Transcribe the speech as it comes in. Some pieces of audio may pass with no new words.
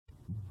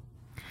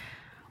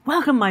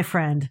Welcome, my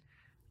friend.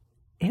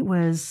 It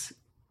was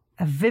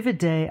a vivid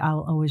day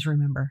I'll always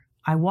remember.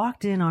 I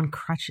walked in on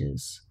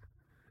crutches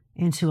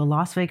into a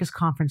Las Vegas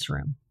conference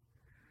room,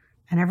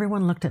 and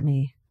everyone looked at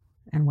me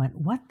and went,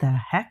 "What the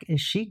heck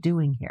is she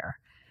doing here?"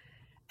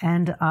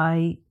 And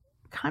I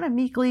kind of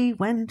meekly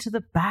went into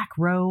the back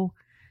row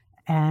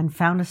and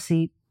found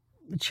a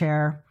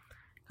chair,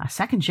 a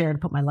second chair to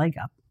put my leg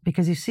up.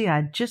 Because you see,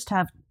 I just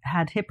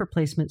had hip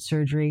replacement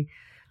surgery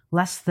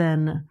less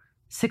than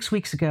 6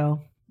 weeks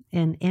ago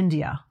in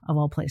India, of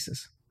all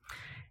places.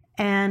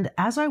 And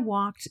as I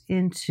walked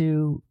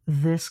into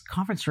this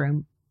conference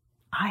room,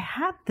 I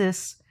had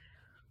this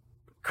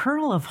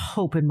kernel of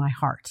hope in my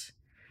heart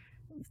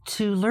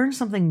to learn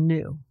something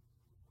new.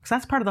 Because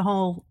that's part of the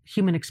whole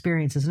human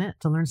experience, isn't it?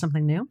 To learn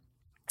something new.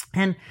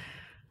 And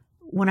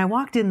when I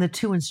walked in, the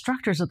two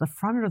instructors at the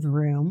front of the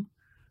room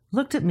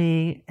looked at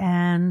me,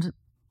 and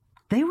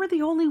they were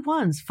the only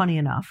ones, funny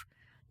enough,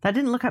 that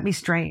didn't look at me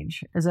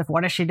strange, as if,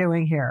 what is she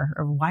doing here?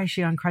 Or why is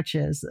she on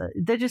crutches?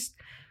 They just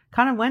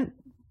kind of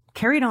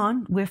carried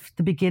on with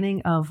the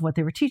beginning of what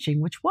they were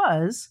teaching, which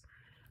was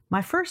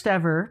my first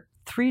ever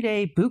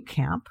 3-day boot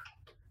camp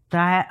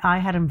that I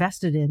had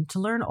invested in to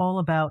learn all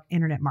about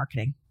internet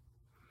marketing.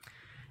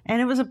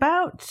 And it was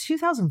about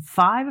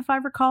 2005, if I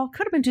recall.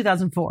 Could have been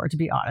 2004, to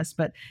be honest.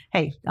 But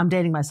hey, I'm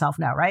dating myself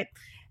now, right?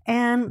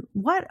 And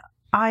what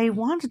I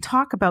want to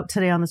talk about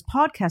today on this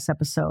podcast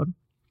episode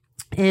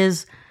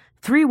is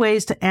 3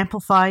 ways to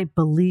amplify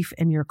belief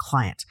in your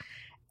client.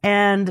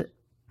 And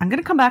I'm going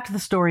to come back to the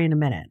story in a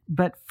minute.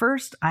 But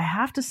first, I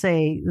have to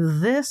say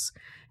this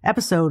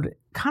episode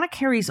kind of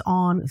carries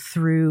on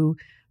through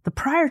the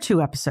prior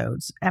 2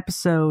 episodes,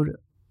 episode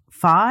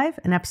 5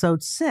 and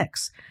episode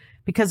 6,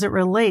 because it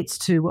relates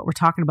to what we're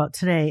talking about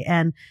today.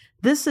 And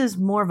this is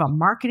more of a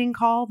marketing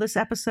call, this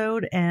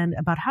episode, and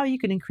about how you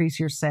can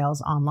increase your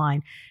sales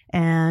online.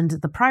 And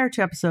the prior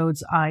 2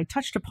 episodes, I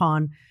touched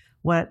upon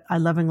what I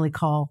lovingly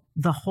call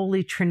the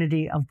holy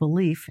trinity of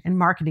belief in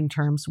marketing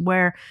terms,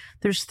 where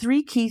there's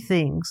 3 key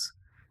things.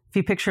 If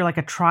you picture like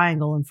a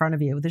triangle in front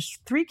of you, there's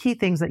 3 key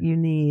things that you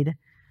need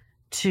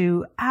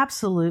to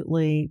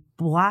absolutely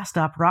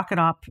rocket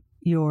up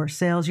your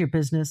sales, your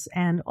business,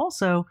 and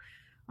also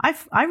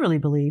I really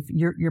believe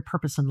your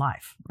purpose in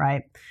life,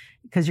 right?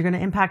 Because you're going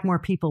to impact more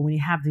people when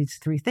you have these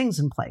 3 things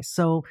in place.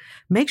 So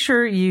make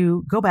sure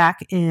you go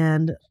back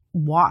and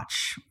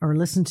watch or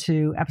listen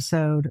to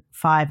episode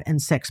 5 and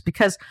 6,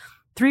 because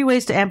 3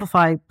 ways to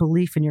amplify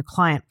belief in your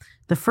client.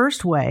 The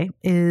first way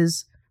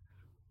is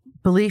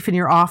belief in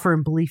your offer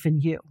and belief in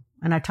you.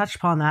 And I touched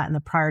upon that in the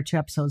prior 2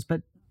 episodes,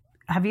 but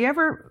have you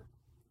ever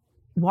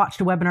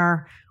watched a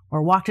webinar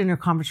or walked into a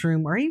conference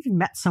room or even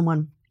met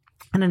someone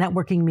in a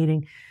networking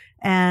meeting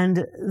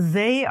and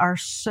they are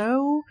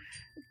so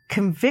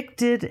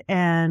convicted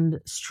and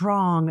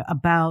strong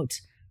about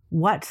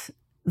what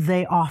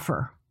they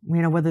offer,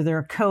 whether they're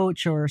a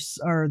coach or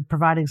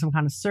providing some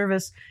kind of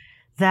service,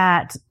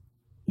 that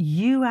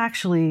you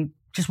actually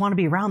just want to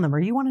be around them, or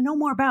you want to know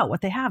more about what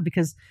they have,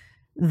 because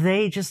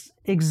they just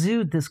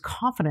exude this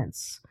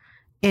confidence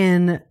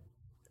in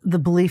the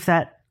belief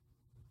that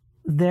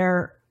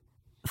their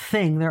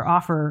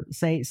offer,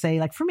 say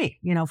like for me,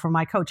 for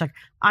my coach, like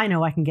I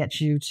know I can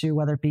get you to,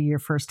 whether it be your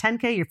first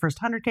 10K, your first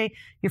 100K,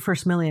 your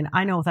first million,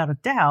 I know without a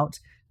doubt,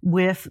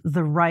 with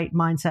the right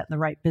mindset and the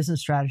right business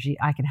strategy,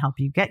 I can help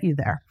you get you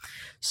there.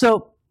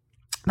 So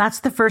that's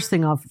the first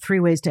thing of 3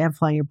 ways to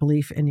amplify your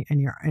belief in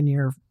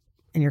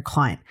your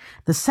client.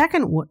 The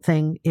second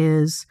thing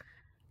is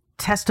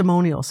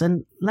testimonials.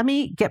 And let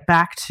me get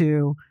back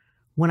to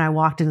when I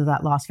walked into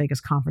that Las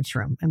Vegas conference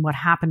room and what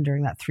happened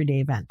during that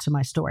 3-day event to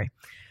my story.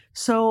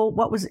 So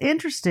what was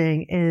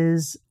interesting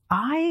is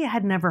I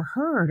had never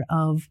heard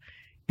of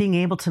being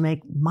able to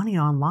make money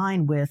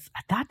online with,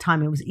 at that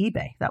time, it was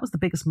eBay. That was the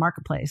biggest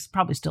marketplace,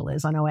 probably still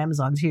is. I know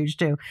Amazon's huge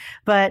too.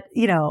 But,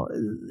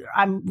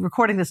 I'm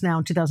recording this now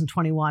in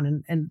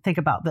 2021 and think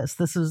about this.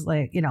 This is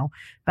like,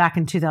 back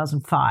in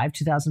 2005,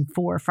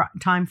 2004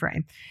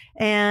 timeframe.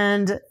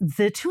 And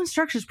the 2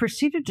 instructors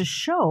proceeded to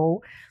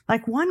show,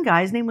 like one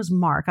guy's name was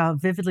Mark. I'll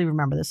vividly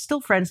remember this. Still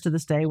friends to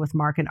this day with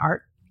Mark and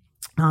Art.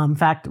 In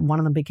fact, one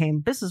of them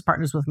became business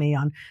partners with me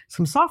on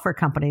some software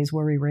companies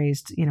where we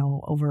raised,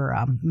 over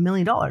 $1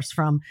 million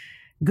from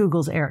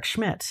Google's Eric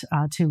Schmidt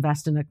to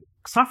invest in a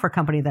software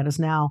company that is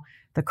now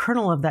the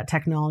kernel of that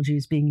technology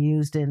is being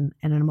used in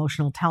an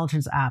emotional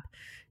intelligence app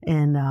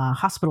in a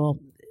hospital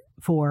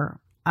for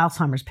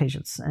Alzheimer's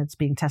patients. And it's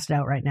being tested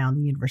out right now in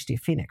the University of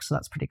Phoenix. So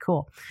that's pretty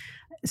cool.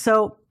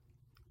 So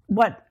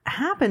what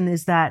happened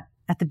is that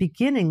at the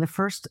beginning, the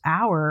first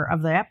hour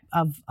of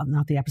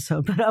not the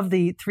episode, but of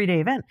the 3-day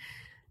event,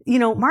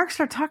 Mark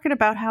started talking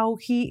about how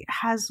he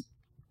has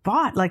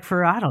bought, like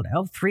for, I don't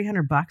know,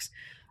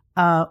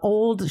 $300,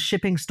 old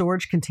shipping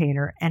storage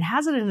container and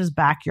has it in his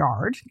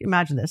backyard.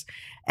 Imagine this.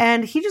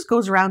 And he just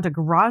goes around to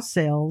garage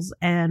sales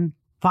and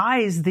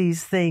buys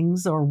these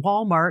things, or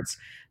Walmart's,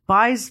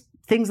 buys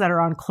things that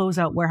are on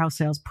closeout warehouse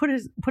sales,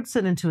 puts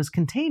it into his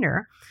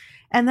container.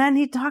 And then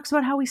he talks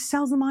about how he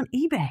sells them on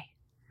eBay.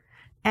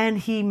 and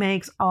he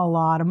makes a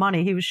lot of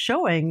money. He was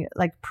showing,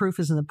 like, proof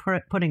is in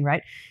the pudding,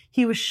 right?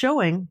 He was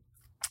showing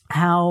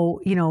how,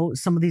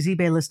 some of these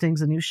eBay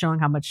listings, and he was showing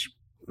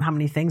how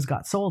many things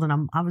got sold.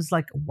 And I was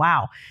like,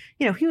 wow,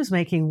 he was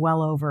making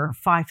well over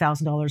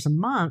 $5,000 a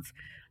month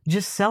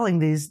just selling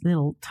these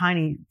little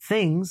tiny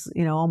things,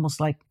 almost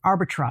like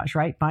arbitrage,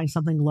 right? Buying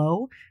something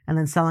low and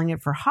then selling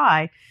it for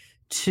high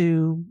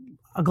to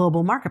a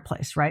global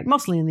marketplace, right?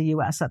 Mostly in the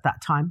US at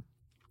that time.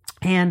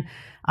 And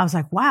I was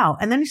like, wow.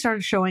 And then he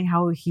started showing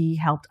how he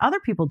helped other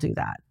people do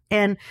that.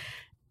 And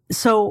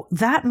so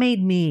that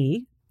made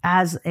me,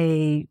 as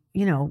a,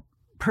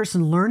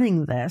 person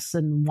learning this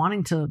and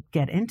wanting to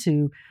get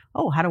into,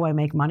 how do I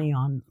make money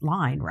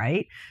online,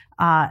 right?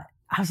 I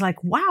was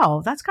like,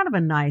 wow, that's kind of a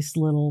nice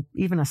little,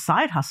 even a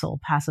side hustle,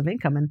 passive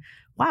income. And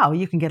wow,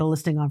 you can get a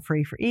listing on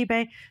free for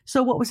eBay.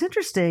 So what was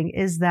interesting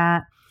is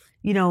that,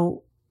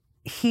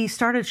 he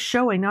started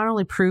showing not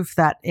only proof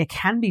that it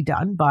can be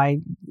done by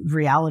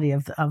reality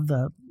of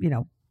the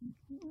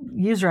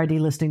user ID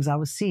listings I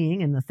was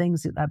seeing and the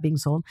things that being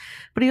sold,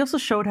 but he also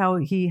showed how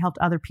he helped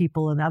other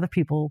people, and other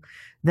people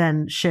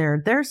then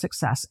shared their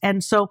success.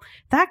 And so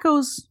that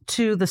goes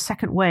to the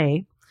second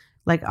way,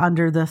 like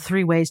under the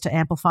 3 ways to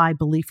amplify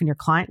belief in your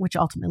client, which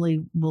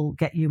ultimately will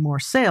get you more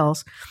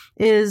sales,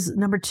 is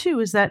number 2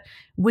 is that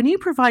when you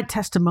provide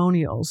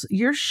testimonials,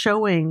 you're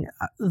showing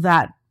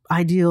that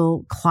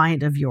ideal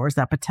client of yours,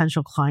 that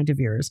potential client of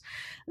yours,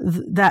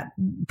 that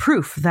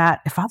proof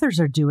that if others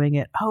are doing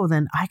it,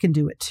 then I can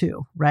do it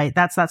too, right?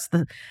 That's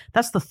the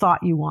thought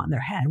you want in their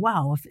head.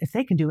 Wow, if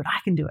they can do it, I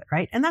can do it,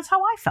 right? And that's how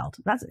I felt.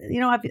 Has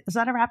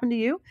that ever happened to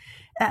you?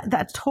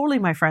 That's totally,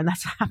 my friend.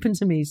 That's happened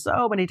to me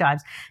so many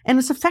times, and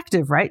it's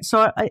effective, right?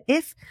 So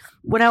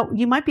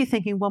you might be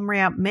thinking, well,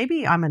 Maria,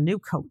 maybe I'm a new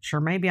coach,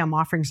 or maybe I'm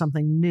offering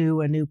something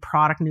new, a new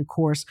product, new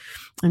course,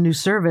 a new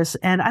service,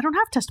 and I don't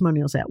have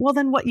testimonials yet. Well,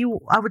 then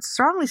I would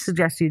strongly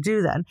suggest you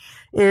do then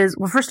is,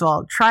 well, first of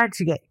all, try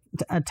to get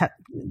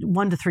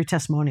 1 to 3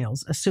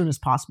 testimonials as soon as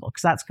possible,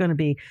 because that's going to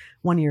be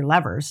one of your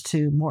levers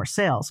to more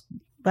sales.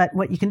 But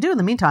what you can do in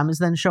the meantime is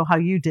then show how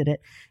you did it,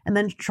 and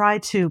then try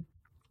to,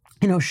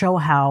 show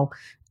how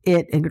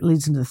it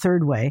leads into the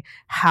third way,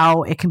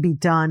 how it can be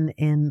done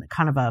in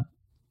kind of a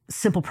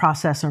simple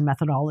process or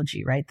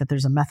methodology, right? That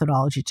there's a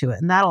methodology to it.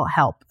 And that'll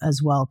help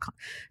as well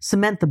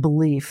cement the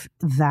belief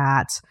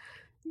that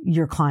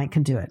your client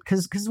can do it.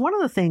 Because one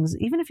of the things,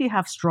 even if you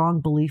have strong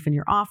belief in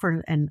your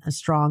offer and a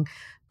strong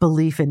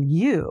belief in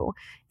you,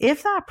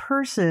 if that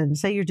person,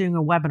 say you're doing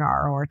a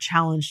webinar or a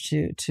challenge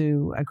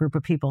to a group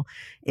of people,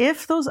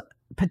 if those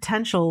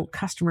potential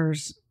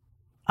customers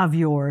of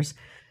yours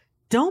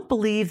don't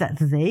believe that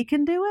they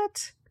can do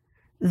it,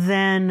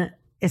 then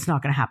it's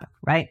not going to happen,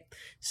 right?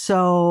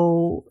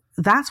 So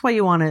that's why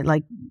you want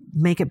to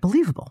make it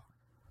believable.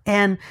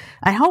 And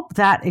I hope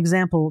that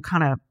example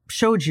kind of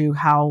showed you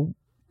how,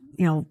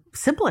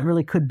 simple it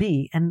really could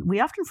be. And we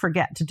often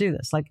forget to do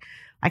this.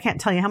 I can't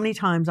tell you how many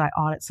times I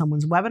audit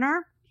someone's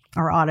webinar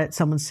or audit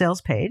someone's sales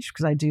page,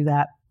 because I do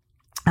that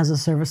as a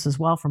service as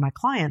well for my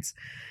clients.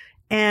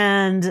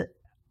 And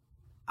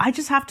I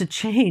just have to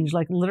change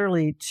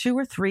literally 2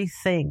 or 3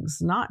 things.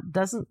 Not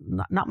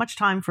much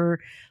time for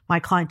my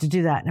client to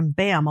do that. And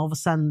bam, all of a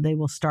sudden they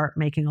will start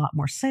making a lot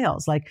more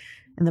sales. Like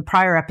in the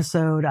prior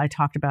episode, I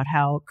talked about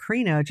how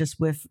Karina, just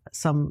with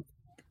some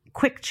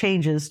quick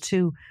changes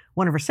to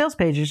one of her sales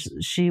pages,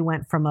 she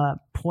went from a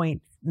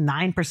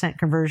 0.9%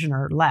 conversion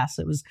or less.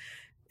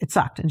 It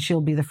sucked, and she'll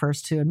be the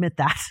first to admit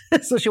that.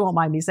 So she won't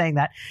mind me saying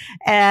that.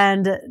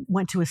 And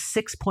went to a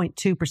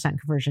 6.2%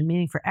 conversion,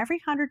 meaning for every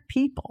 100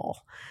 people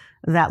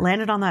that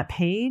landed on that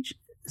page,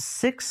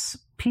 6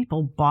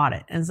 people bought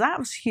it. And that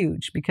was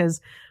huge,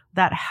 because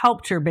that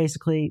helped her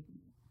basically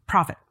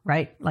profit,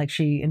 right? Like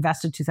she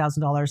invested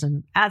 $2,000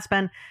 in ad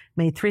spend,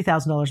 made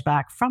 $3,000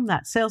 back from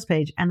that sales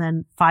page. And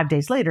then 5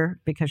 days later,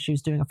 because she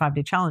was doing a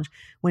 5-day challenge,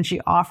 when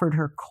she offered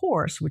her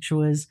course, which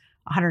was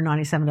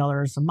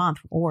 $197 a month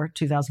or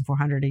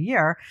 $2,400 a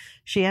year,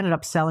 she ended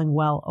up selling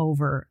well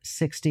over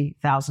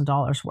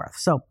 $60,000 worth.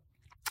 So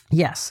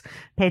yes,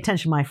 pay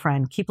attention, my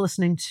friend. Keep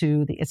listening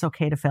to the It's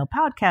Okay to Fail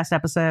podcast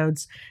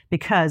episodes,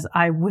 because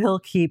I will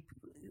keep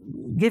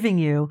giving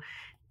you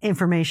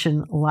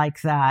information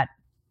like that,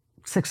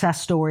 success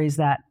stories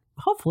that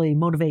hopefully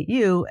motivate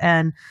you.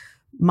 And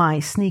my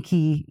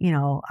sneaky,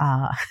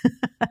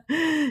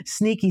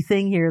 sneaky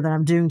thing here that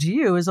I'm doing to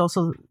you is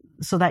also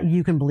so that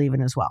you can believe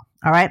in as well.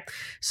 All right.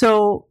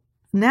 So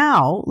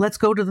now let's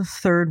go to the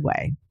third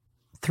way.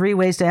 3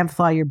 ways to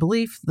amplify your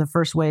belief. The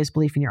first way is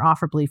belief in your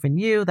offer, belief in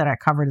you, that I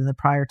covered in the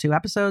prior 2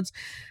 episodes.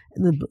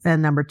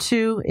 And number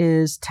 2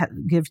 is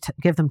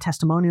give them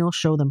testimonials,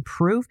 show them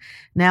proof.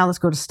 Now let's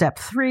go to step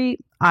 3.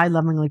 I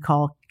lovingly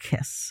call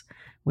KISS,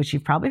 which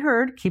you've probably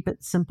heard. Keep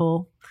it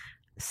simple,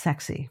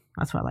 sexy.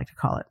 That's what I like to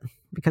call it,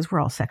 because we're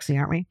all sexy,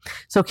 aren't we?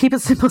 So keep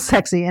it simple,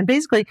 sexy. And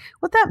basically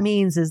what that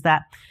means is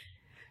that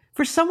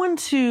for someone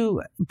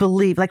to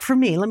believe, like for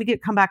me, let me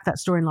come back to that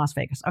story in Las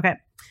Vegas. Okay.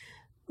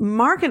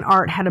 Mark and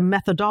Art had a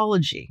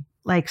methodology,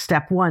 like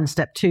step 1,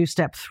 step 2,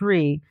 step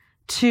 3,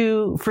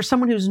 for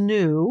someone who's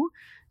new,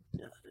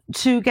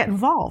 to get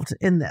involved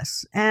in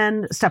this.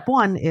 And step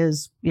one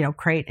is,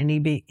 create an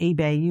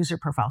eBay user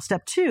profile.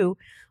 Step two,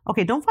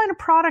 okay, don't find a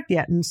product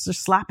yet and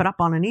just slap it up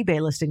on an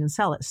eBay listing and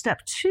sell it.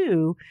 Step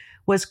two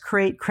was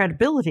create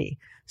credibility.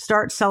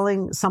 Start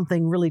selling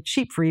something really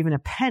cheap for even a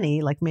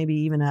penny, like maybe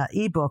even an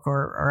ebook,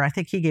 or I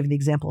think he gave the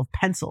example of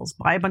pencils.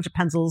 Buy a bunch of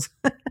pencils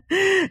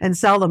and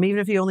sell them, even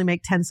if you only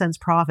make 10 cents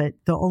profit.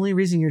 The only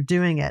reason you're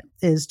doing it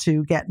is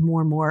to get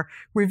more and more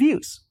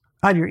reviews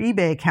on your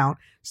eBay account,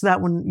 so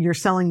that when you're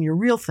selling your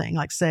real thing,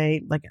 like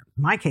in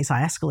my case,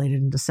 I escalated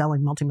into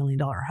selling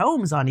multi-million-dollar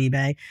homes on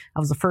eBay. I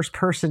was the first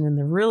person in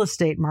the real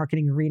estate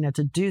marketing arena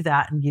to do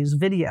that and use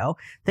video.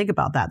 Think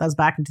about that. That was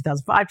back in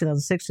 2005,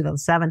 2006,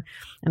 2007.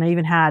 And I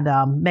even had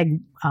Meg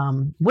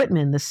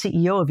Whitman, the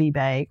CEO of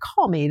eBay,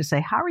 call me to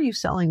say, how are you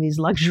selling these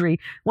luxury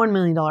 $1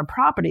 million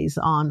properties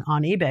on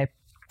eBay?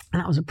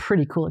 And that was a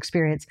pretty cool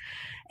experience.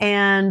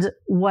 And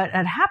what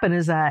had happened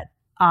is that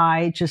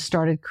I just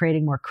started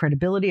creating more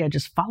credibility. I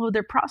just followed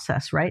their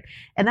process, right?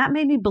 And that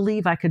made me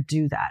believe I could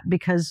do that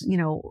because,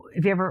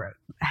 if you ever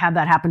had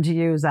that happen to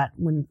you, is that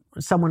when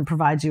someone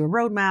provides you a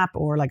roadmap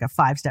or like a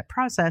 5-step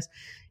process,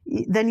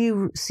 then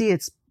you see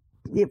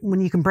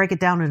when you can break it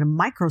down into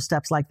micro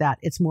steps like that,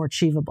 it's more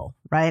achievable,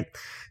 right?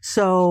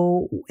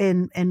 So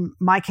in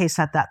my case,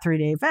 at that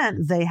 3-day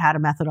event, they had a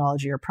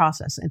methodology or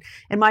process. And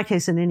in my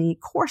case, in any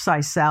course I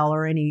sell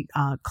or any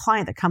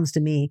client that comes to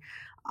me,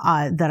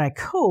 that I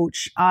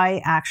coach, I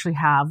actually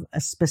have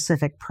a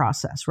specific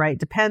process, right?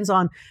 Depends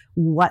on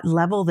what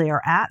level they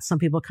are at. Some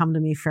people come to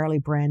me fairly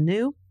brand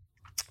new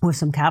with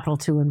some capital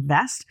to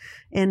invest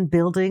in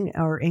building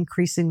or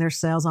increasing their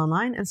sales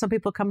online. And some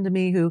people come to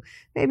me who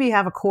maybe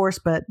have a course,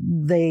 but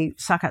they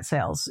suck at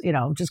sales.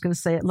 I'm just going to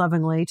say it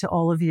lovingly to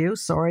all of you.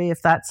 Sorry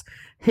if that's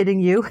hitting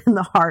you in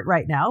the heart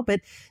right now.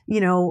 But,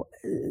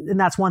 and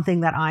that's one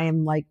thing that I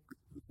am like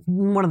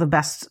one of the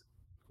best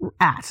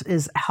at,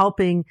 is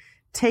helping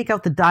take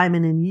out the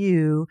diamond in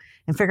you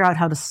and figure out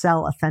how to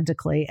sell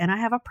authentically. And I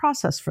have a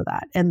process for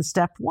that. And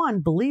step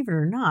one, believe it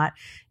or not,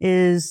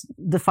 is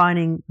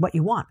defining what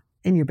you want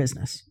in your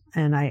business.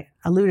 And I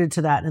alluded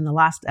to that in the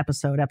last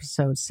episode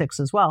 6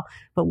 as well.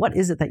 But what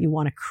is it that you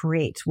want to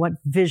create? What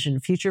vision,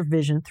 future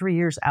vision, 3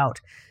 years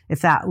out?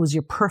 If that was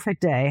your perfect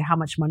day, how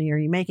much money are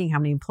you making? How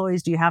many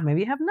employees do you have?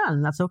 Maybe you have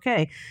none. That's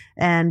okay.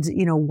 And,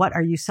 what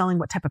are you selling?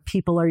 What type of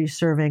people are you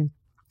serving?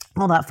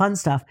 All that fun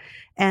stuff.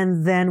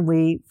 And then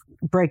we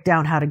break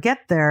down how to get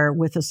there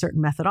with a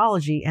certain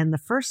methodology. And the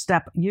first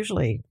step,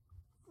 usually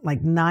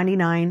like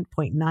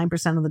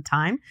 99.9% of the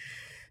time,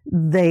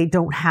 they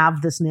don't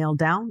have this nailed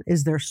down,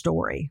 is their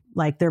story,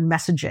 like their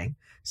messaging.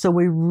 So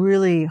we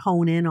really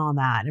hone in on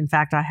that. In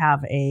fact, I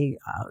have a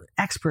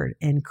expert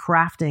in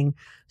crafting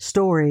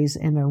stories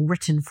in a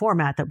written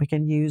format that we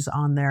can use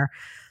on their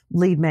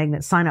lead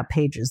magnet sign-up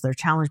pages, their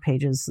challenge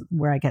pages,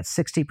 where I get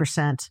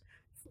 60%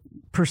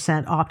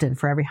 opt-in.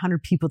 For every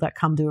 100 people that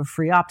come to a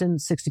free opt-in,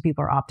 60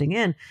 people are opting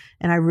in.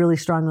 And I really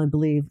strongly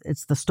believe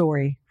it's the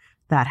story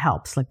that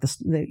helps. Like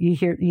you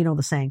hear,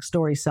 the saying,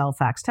 story sell,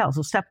 facts tell.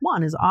 So step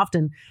one is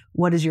often,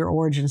 what is your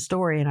origin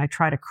story? And I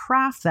try to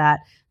craft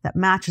that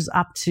matches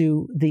up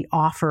to the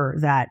offer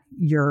that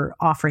you're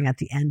offering at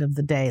the end of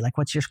the day. Like,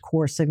 what's your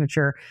core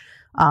signature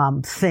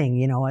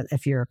thing?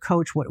 If you're a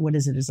coach, what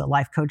is it? Is it a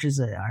life coach?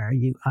 Are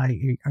you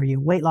a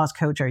weight loss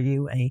coach? Are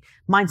you a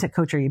mindset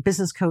coach? Are you a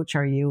business coach?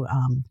 Are you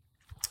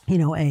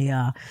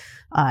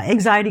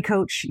anxiety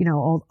coach,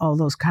 all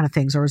those kind of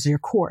things? Or is your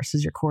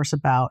course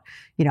about,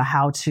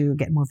 how to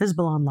get more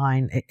visible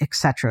online, et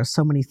cetera?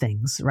 So many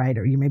things, right?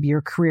 Or maybe you're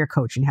a career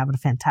coach and you have a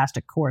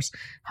fantastic course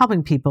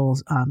helping people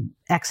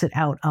exit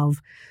out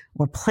of,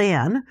 or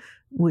plan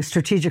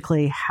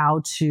strategically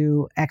how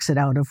to exit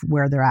out of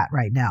where they're at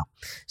right now.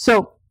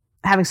 So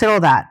having said all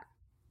that,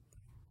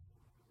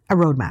 a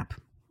roadmap.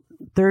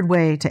 Third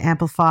way to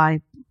amplify,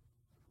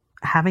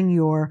 having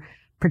your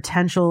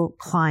potential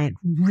client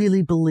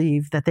really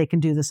believe that they can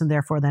do this and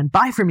therefore then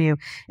buy from you,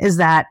 is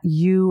that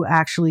you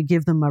actually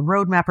give them a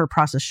roadmap or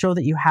process, show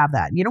that you have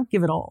that. You don't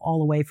give it all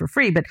away for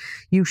free, but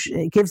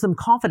it gives them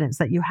confidence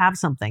that you have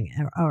something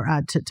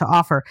to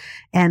offer.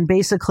 And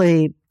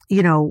basically,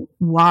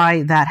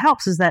 why that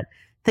helps is that,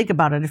 think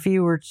about it. If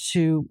you were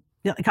to,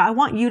 I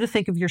want you to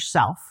think of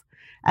yourself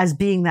as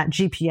being that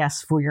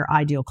GPS for your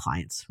ideal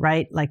clients,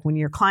 right? Like when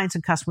your clients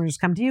and customers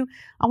come to you,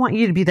 I want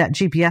you to be that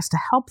GPS to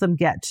help them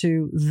get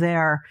to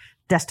their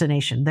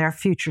destination, their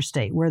future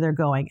state, where they're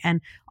going.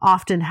 And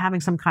often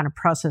having some kind of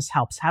process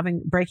helps.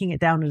 Breaking it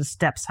down into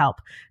steps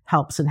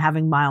helps, and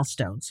having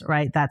milestones,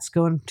 right? That's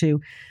going to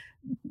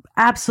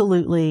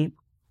absolutely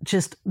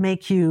just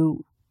make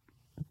you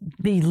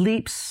be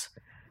leaps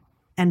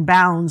and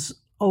bounds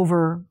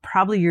over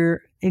probably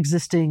your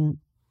existing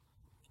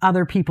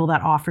other people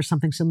that offer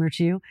something similar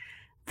to you.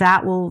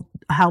 That will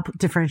help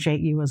differentiate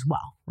you as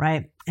well,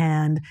 right?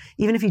 And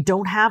even if you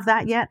don't have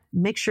that yet,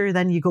 make sure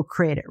then you go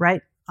create it,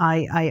 right?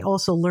 I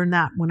also learned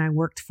that when I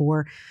worked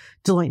for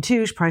Deloitte &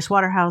 Touche, Price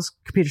Waterhouse,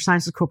 Computer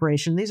Sciences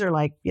Corporation. These are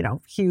like,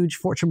 huge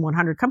Fortune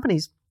 100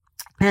 companies.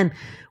 And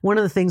one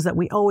of the things that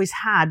we always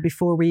had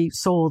before we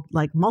sold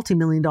like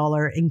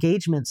multi-million-dollar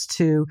engagements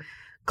to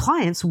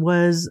clients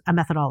was a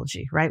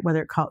methodology, right?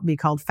 Whether it be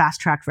called fast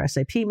track for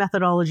SAP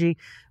methodology,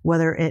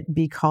 whether it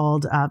be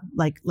called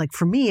like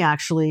for me,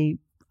 actually,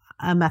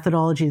 a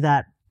methodology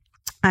that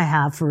I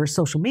have for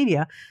social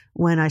media.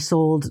 When I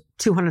sold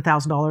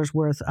 $200,000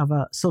 worth of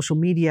a social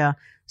media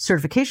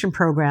certification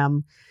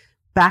program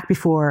back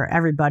before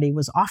everybody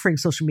was offering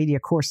social media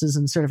courses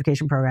and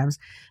certification programs.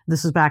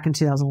 This was back in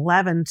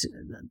 2011,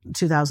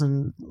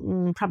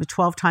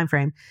 2012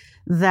 timeframe,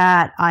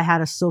 that I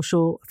had a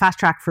fast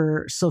track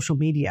for social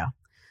media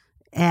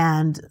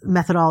and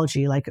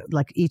methodology, like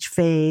each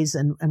phase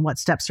and what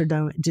steps are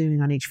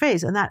doing on each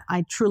phase. And that,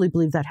 I truly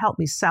believe, that helped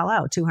me sell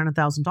out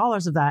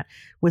 $200,000 of that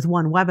with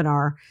one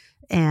webinar.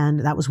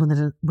 And that was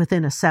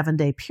within a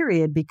 7-day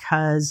period,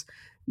 because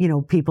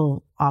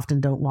people often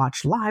don't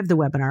watch live the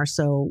webinar.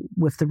 So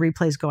with the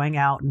replays going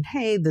out and,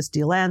 hey, this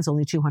deal ends,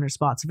 only 200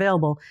 spots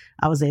available,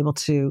 I was able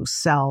to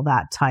sell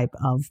that type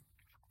of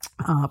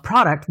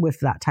product with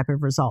that type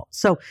of result.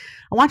 So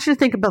I want you to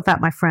think about that,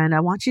 my friend. I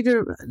want you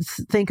to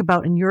think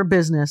about, in your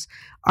business,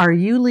 are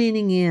you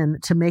leaning in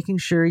to making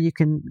sure you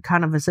can,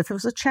 kind of as if it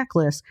was a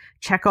checklist,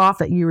 check off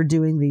that you are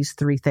doing these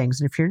 3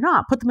 things. And if you're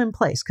not, put them in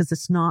place, because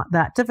it's not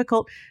that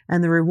difficult.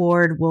 And the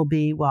reward will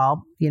be,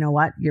 well, you know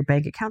what? Your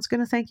bank account's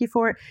going to thank you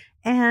for it.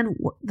 And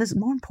this,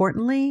 more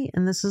importantly,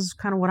 and this is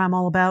kind of what I'm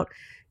all about,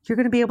 you're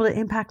going to be able to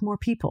impact more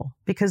people,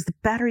 because the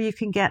better you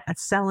can get at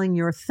selling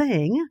your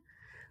thing,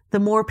 the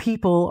more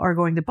people are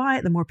going to buy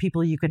it, the more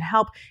people you can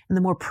help, and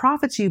the more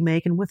profits you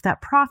make. And with that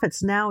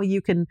profits, now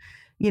you can,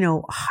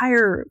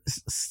 hire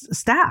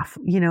staff,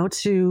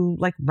 to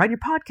like write your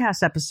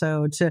podcast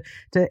episode, to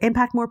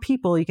impact more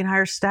people. You can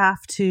hire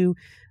staff to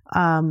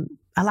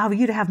allow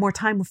you to have more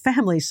time with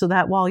family, so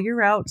that while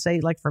you're out, say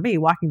like for me,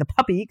 walking the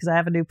puppy, because I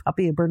have a new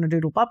puppy, a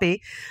Bernedoodle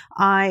puppy,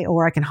 I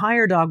can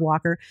hire a dog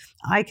walker.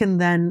 I can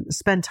then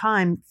spend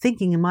time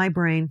thinking in my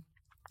brain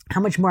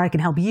how much more I can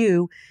help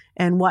you,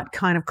 and what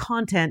kind of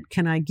content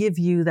can I give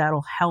you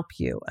that'll help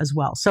you as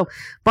well. So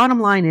bottom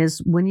line is,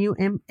 when you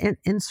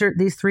insert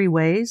these 3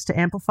 ways to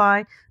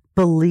amplify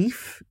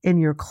belief in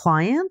your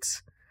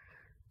client,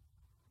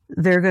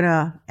 they're going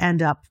to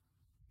end up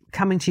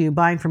coming to you,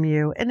 buying from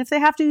you. And if they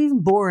have to,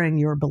 even borrowing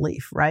your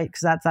belief, right?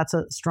 Because that's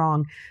a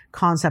strong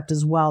concept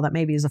as well. That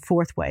maybe is a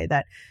 4th way,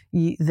 that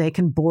they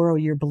can borrow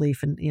your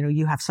belief, and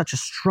you have such a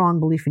strong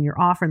belief in your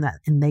offer,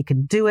 and they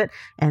can do it,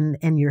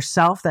 and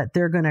yourself, that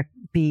they're going to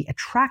be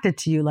attracted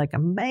to you like a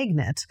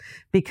magnet,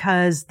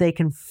 because they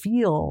can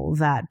feel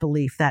that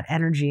belief, that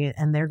energy,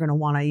 and they're going to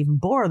want to even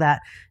borrow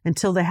that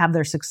until they have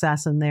their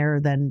success, and they're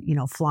then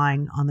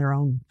flying on their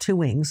own 2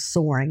 wings,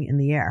 soaring in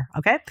the air.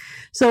 Okay,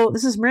 so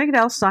this is Maria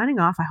Goodell signing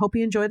off. I hope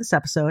you enjoyed this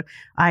episode.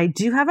 I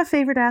do have a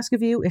favor to ask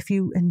of you. If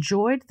you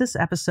enjoyed this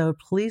episode,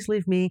 please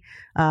leave me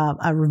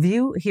a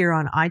review here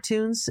on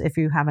iTunes. If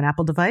you have an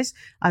Apple device,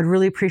 I'd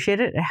really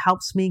appreciate it. It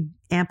helps me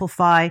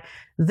amplify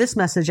this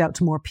message out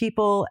to more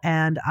people.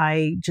 And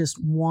I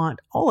just want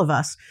all of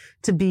us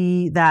to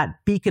be that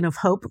beacon of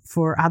hope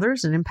for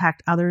others and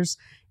impact others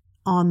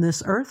on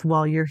this earth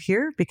while you're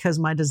here, because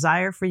my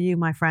desire for you,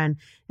 my friend,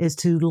 is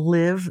to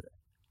live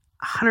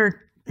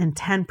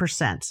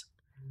 110%,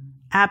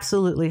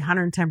 absolutely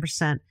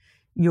 110%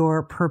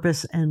 your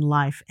purpose in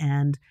life.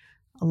 And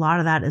a lot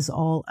of that is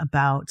all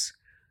about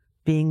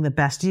being the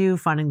best you,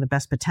 finding the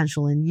best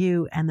potential in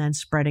you, and then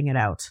spreading it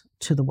out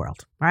to the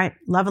world. All right.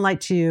 Love and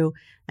light to you.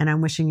 And I'm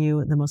wishing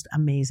you the most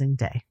amazing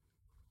day.